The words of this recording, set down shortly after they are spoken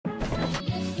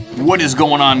What is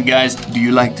going on, guys? Do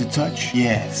you like to touch?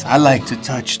 Yes, I like to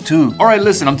touch too. All right,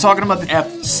 listen, I'm talking about the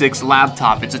F6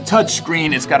 laptop. It's a touch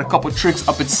screen. It's got a couple tricks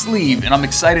up its sleeve, and I'm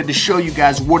excited to show you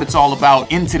guys what it's all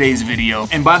about in today's video.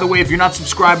 And by the way, if you're not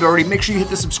subscribed already, make sure you hit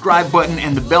the subscribe button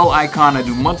and the bell icon. I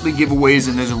do monthly giveaways,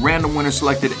 and there's a random winner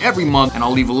selected every month, and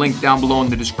I'll leave a link down below in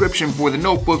the description for the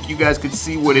notebook. You guys can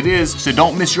see what it is, so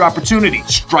don't miss your opportunity.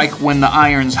 Strike when the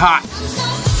iron's hot.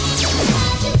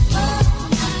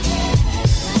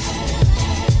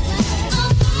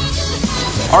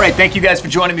 All right, thank you guys for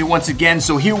joining me once again.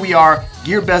 So here we are.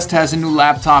 GearBest has a new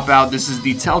laptop out. This is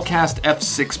the Telcast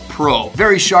F6 Pro.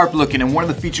 Very sharp looking, and one of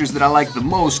the features that I like the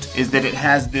most is that it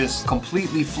has this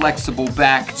completely flexible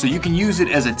back. So you can use it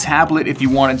as a tablet if you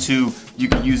wanted to. You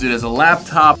can use it as a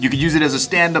laptop. You can use it as a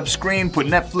stand-up screen, put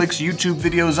Netflix, YouTube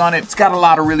videos on it. It's got a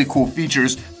lot of really cool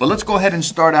features, but let's go ahead and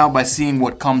start out by seeing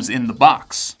what comes in the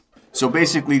box. So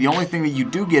basically, the only thing that you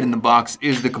do get in the box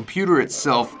is the computer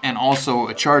itself and also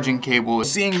a charging cable.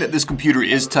 Seeing that this computer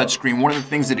is touchscreen, one of the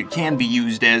things that it can be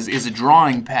used as is a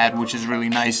drawing pad, which is really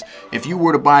nice. If you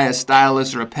were to buy a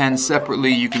stylus or a pen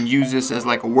separately, you can use this as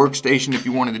like a workstation if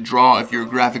you wanted to draw, if you're a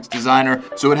graphics designer.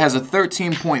 So it has a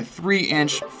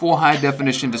 13.3-inch full high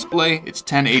definition display. It's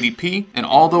 1080p, and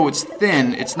although it's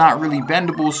thin, it's not really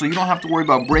bendable, so you don't have to worry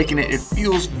about breaking it. It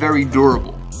feels very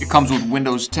durable. It comes with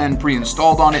Windows 10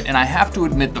 pre-installed on it, and I have to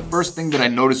admit the first thing that I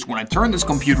noticed when I turned this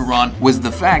computer on was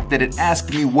the fact that it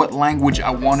asked me what language I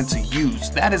wanted to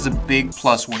use. That is a big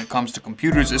plus when it comes to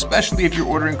computers, especially if you're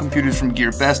ordering computers from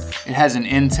GearBest. It has an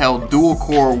Intel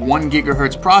dual-core 1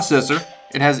 GHz processor.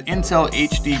 It has Intel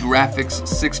HD Graphics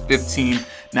 615.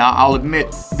 Now, I'll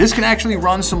admit, this can actually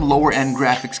run some lower-end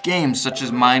graphics games, such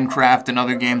as Minecraft and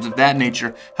other games of that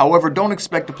nature. However, don't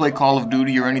expect to play Call of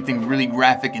Duty or anything really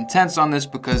graphic intense on this,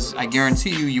 because I guarantee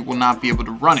you, you will not be able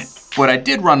to run it. But I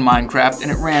did run Minecraft, and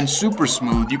it ran super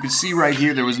smooth. You can see right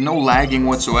here, there was no lagging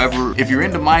whatsoever. If you're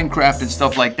into Minecraft and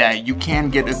stuff like that, you can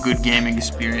get a good gaming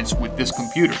experience with this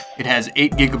computer. It has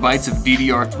 8 GB of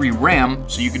DDR3 RAM,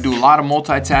 so you can do a lot of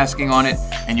multitasking on it,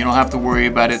 and you don't have to worry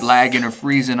about it lagging or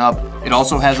freezing up. It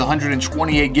also has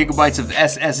 128 GB of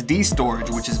SSD storage,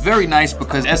 which is very nice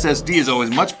because SSD is always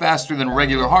much faster than a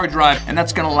regular hard drive, and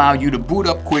that's going to allow you to boot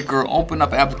up quicker, open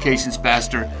up applications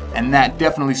faster, and that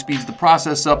definitely speeds the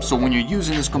process up. So when you're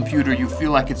using this computer, you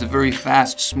feel like it's a very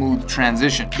fast, smooth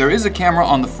transition. There is a camera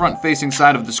on the front-facing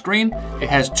side of the screen. It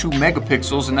has 2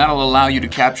 megapixels, and that'll allow you to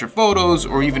capture photos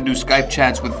or even do Skype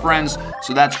chats with friends,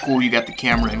 so that's cool. You got the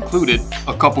camera included.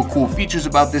 A couple cool features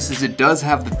about this is it does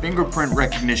have the fingerprint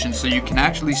recognition, so you can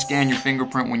actually scan your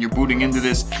fingerprint when you're booting into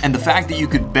this. And the fact that you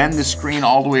could bend the screen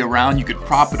all the way around, you could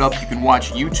prop it up, you can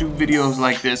watch YouTube videos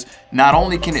like this. Not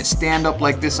only can it stand up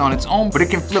like this on its own, but it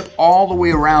can flip all the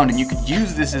way around, and you could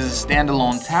use this as a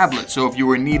standalone tablet. So if you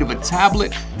were in need of a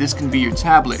tablet, this can be your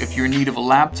tablet. If you're in need of a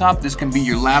laptop, this can be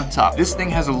your laptop. This thing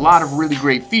has a lot of really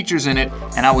great features in it,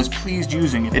 and I was pleased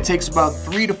using it. It takes about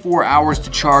 3 to 4 hours to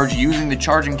charge using the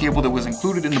charging cable that was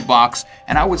included in the box,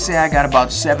 and I would say I got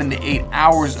about 7 to 8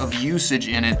 hours of usage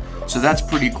in it, so that's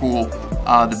pretty cool.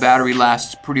 The battery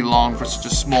lasts pretty long for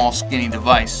such a small, skinny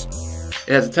device.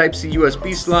 It has a Type-C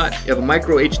USB slot, you have a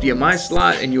micro HDMI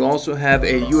slot, and you also have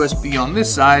a USB on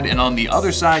this side, and on the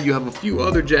other side you have a few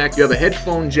other jacks. You have a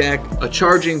headphone jack, a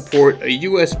charging port, a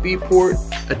USB port,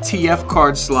 a TF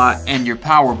card slot, and your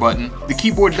power button. The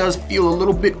keyboard does feel a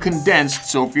little bit condensed,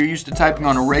 so if you're used to typing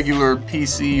on a regular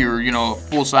PC or, you know, a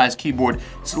full-size keyboard,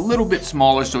 it's a little bit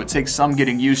smaller, so it takes some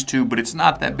getting used to, but it's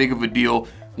not that big of a deal.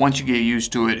 Once you get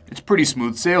used to it, it's pretty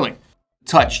smooth sailing.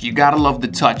 Touch, you gotta love the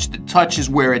touch. The touch is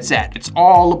where it's at. It's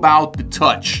all about the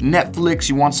touch. Netflix,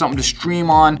 you want something to stream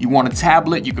on, you want a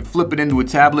tablet, you could flip it into a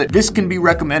tablet. This can be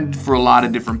recommended for a lot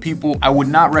of different people. I would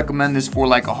not recommend this for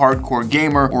like a hardcore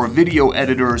gamer or a video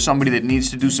editor or somebody that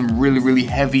needs to do some really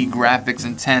heavy graphics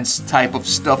intense type of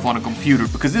stuff on a computer,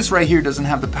 because this right here doesn't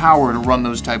have the power to run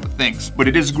those type of things. But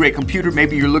it is a great computer.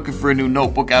 Maybe you're looking for a new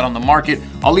notebook out on the market.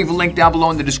 I'll leave a link down below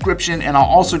in the description, and I'll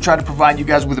also try to provide you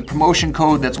guys with a promotion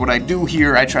code. That's what I do here.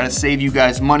 I try to save you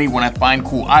guys money when I find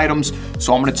cool items,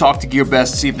 so I'm going to talk to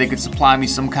GearBest to see if they could supply me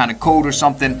some kind of code or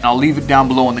something. I'll leave it down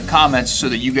below in the comments so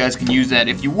that you guys can use that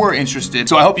if you were interested.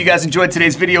 So I hope you guys enjoyed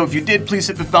today's video. If you did, please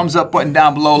hit the thumbs up button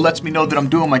down below. It lets me know that I'm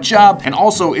doing my job. And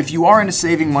also, if you are into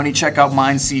saving money, check out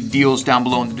Mindseed deals down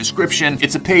below in the description.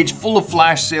 It's a page full of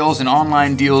flash sales and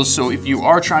online deals, so if you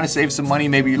are trying to save some money,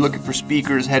 maybe you're looking for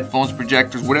speakers, headphones,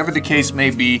 projectors, whatever the case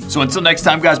may be. So until next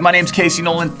time, guys, my name's Casey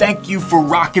Nolan. Thank you for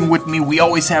rocking with me. We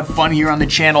always have fun here on the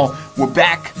channel. We're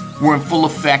back. We're in full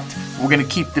effect. we're gonna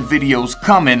keep the videos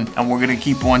coming, and we're gonna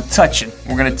keep on touching.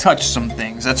 We're gonna touch some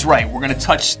things. That's right, we're gonna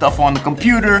touch stuff on the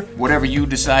computer. Whatever you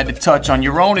decide to touch on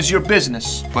your own is your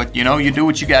business. But you know, you do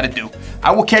what you gotta do.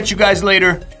 I will catch you guys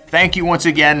later. Thank you once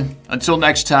again. Until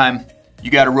next time, you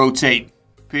gotta rotate.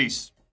 Peace.